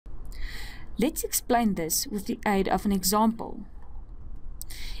Let's explain this with the aid of an example.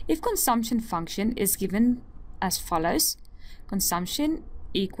 If consumption function is given as follows, consumption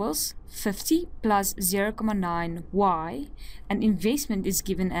equals 50 plus 0.9 y, and investment is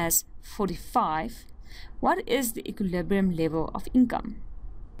given as 45, what is the equilibrium level of income?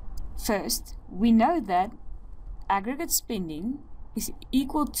 First, we know that aggregate spending is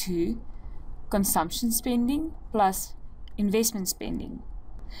equal to consumption spending plus investment spending.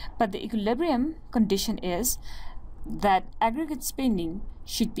 But the equilibrium condition is that aggregate spending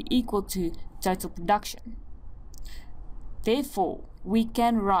should be equal to total production. Therefore, we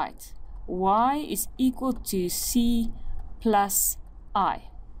can write y is equal to C plus I.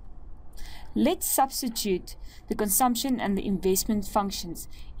 Let's substitute the consumption and the investment functions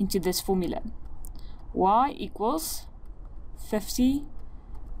into this formula. Y equals 50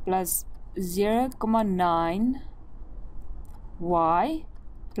 plus 0.9 y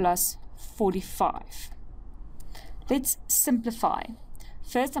plus 45. Let's simplify.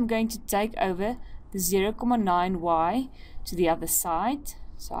 First, I'm going to take over the 0.9y to the other side.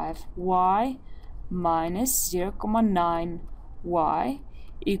 So I have y minus 0.9y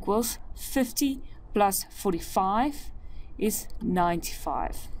equals 50 plus 45 is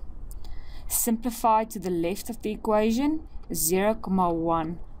 95. Simplify to the left of the equation,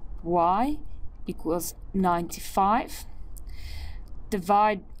 0.1y equals 95.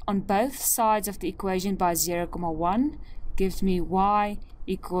 Divide on both sides of the equation by 0.1 gives me y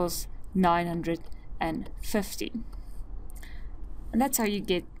equals 950. And that's how you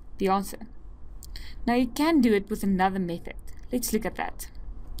get the answer. Now you can do it with another method. Let's look at that.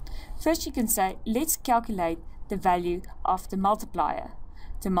 First you can say, let's calculate the value of the multiplier.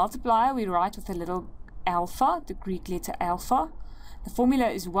 The multiplier we write with a little alpha, the Greek letter alpha. The formula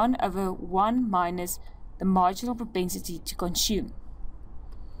is 1 over 1 minus the marginal propensity to consume.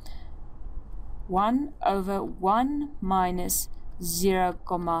 1 over 1 minus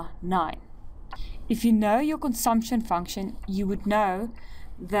 0.9. If you know your consumption function, you would know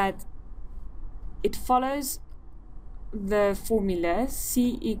that it follows the formula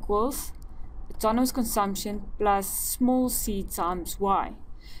C equals autonomous consumption plus small c times y.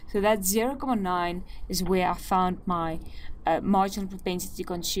 So that 0.9 is where I found my marginal propensity to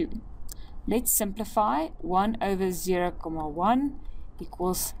consume. Let's simplify. 1 over 0.1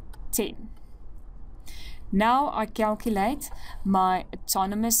 equals 10. Now I calculate my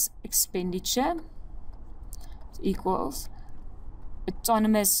autonomous expenditure equals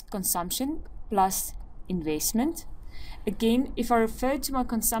autonomous consumption plus investment. Again, if I refer to my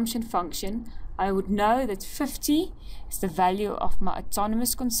consumption function, I would know that 50 is the value of my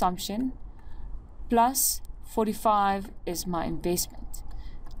autonomous consumption plus 45 is my investment.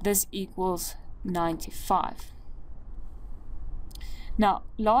 This equals 95. Now,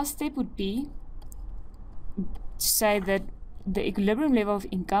 last step would be to say that the equilibrium level of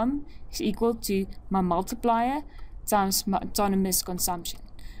income is equal to my multiplier times my autonomous consumption,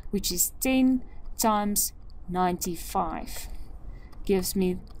 which is 10 times 95. Gives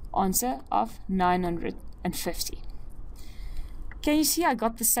me answer of 950. Can you see I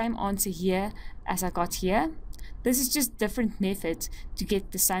got the same answer here as I got here? This is just different methods to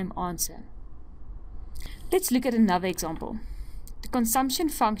get the same answer. Let's look at another example. The consumption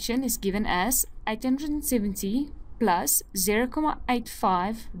function is given as 870 plus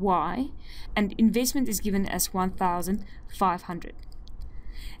 0.85 y, and investment is given as 1,500.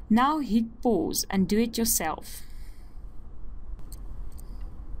 Now hit pause and do it yourself.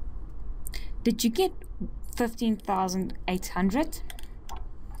 Did you get 15,800?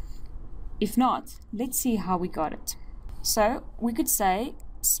 If not, let's see how we got it. So we could say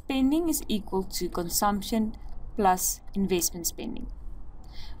spending is equal to consumption plus investment spending.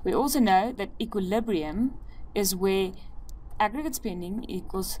 We also know that equilibrium is where aggregate spending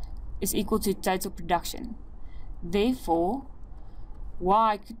is equal to total production. Therefore,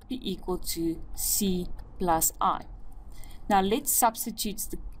 y could be equal to C plus I. Now let's substitute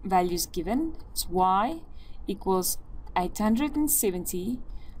the values given. It's y equals 870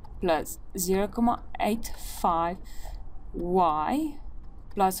 plus 0.85 y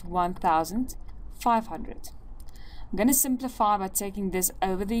plus 1,500. I'm going to simplify by taking this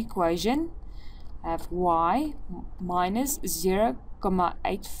over the equation. I have y minus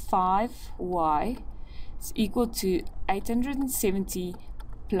 0.85 y is equal to 870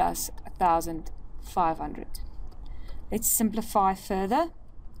 plus 1,500. Let's simplify further.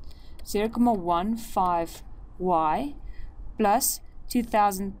 0.15 y plus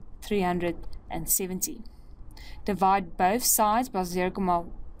 2,370. Divide both sides by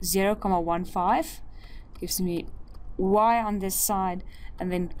 0.15. Gives me y on this side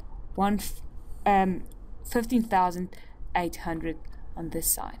and then 15,800 on this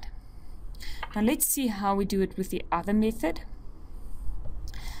side. Now let's see how we do it with the other method.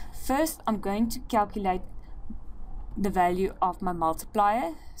 First, I'm going to calculate the value of my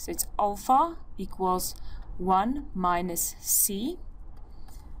multiplier. So it's alpha equals 1 minus C.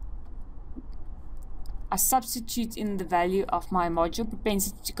 I substitute in the value of my module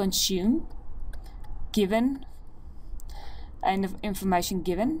propensity to consume given and the information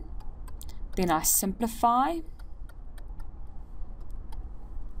given. Then I simplify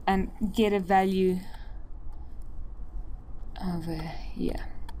and get a value over here.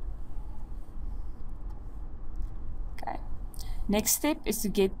 Okay. Next step is to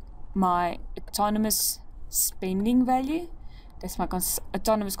get my autonomous spending value. That's my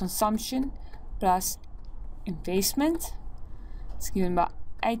autonomous consumption plus investment. It's given by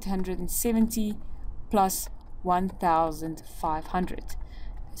 870 plus 1,500.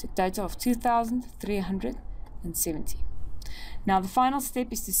 It's a total of 2,370. Now the final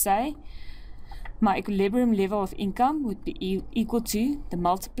step is to say my equilibrium level of income would be equal to the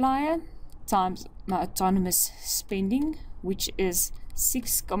multiplier times my autonomous spending, which is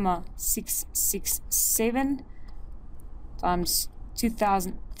 6,667 times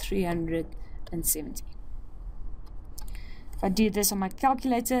 2,370. If I do this on my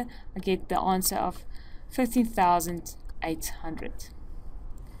calculator, I get the answer of 15,800.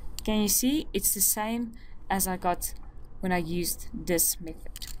 Can you see? It's the same as I got when I used this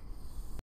method.